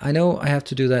 I know I have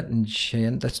to do that in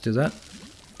Cheyenne. Let's do that.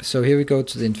 So here we go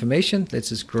to the information.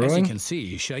 This is growing. As you can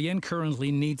see, Cheyenne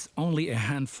currently needs only a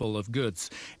handful of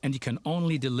goods, and you can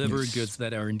only deliver goods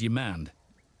that are in demand.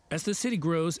 As the city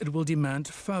grows, it will demand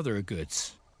further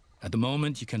goods. At the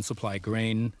moment, you can supply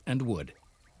grain and wood.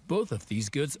 Both of these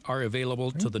goods are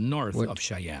available to the north of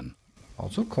Cheyenne.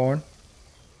 Also corn.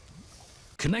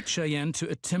 Connect Cheyenne to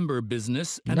a timber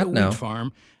business and Not a now. wheat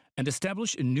farm, and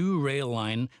establish a new rail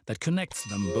line that connects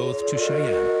them both to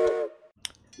Cheyenne.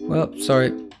 Well,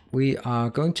 sorry. We are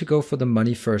going to go for the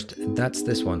money first, and that's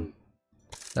this one.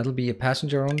 That'll be a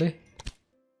passenger only.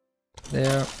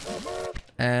 There.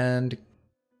 And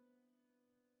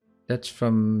that's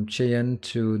from Cheyenne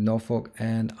to Norfolk,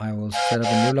 and I will set up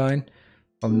a new line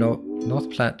from North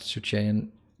Platte to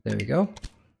Cheyenne. There we go.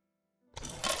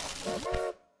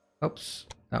 Oops,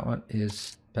 that one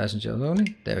is passengers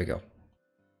only. There we go.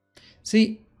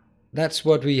 See, that's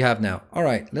what we have now. All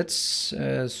right, let's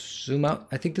zoom out.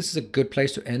 I think this is a good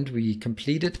place to end. We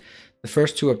completed the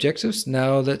first two objectives.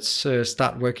 Now let's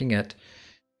start working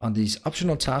on these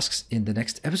optional tasks in the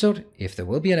next episode. If there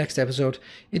will be a next episode,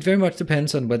 it very much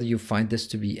depends on whether you find this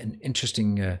to be an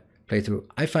interesting playthrough.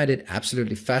 I find it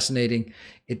absolutely fascinating.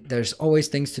 There's always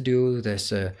things to do.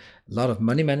 There's a lot of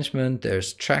money management.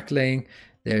 There's track laying.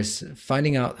 There's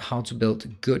finding out how to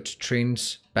build good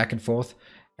trains back and forth.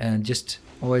 And just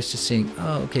always just seeing,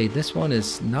 oh, okay, this one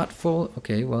is not full.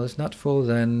 Okay, well, it's not full.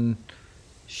 Then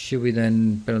should we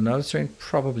then build another train?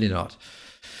 Probably not.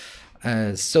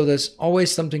 So there's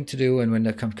always something to do. And when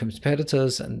there comes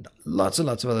competitors and lots and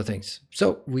lots of other things.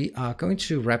 So we are going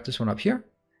to wrap this one up here.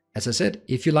 As I said,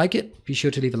 if you like it, be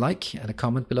sure to leave a like and a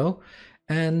comment below.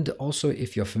 And also,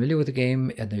 if you're familiar with the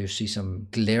game and you see some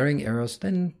glaring errors,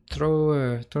 then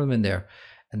throw them in there.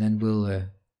 And then we'll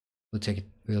take it.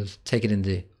 We'll take it in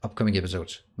the upcoming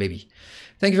episodes, maybe.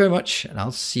 Thank you very much, and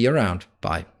I'll see you around.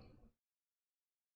 Bye.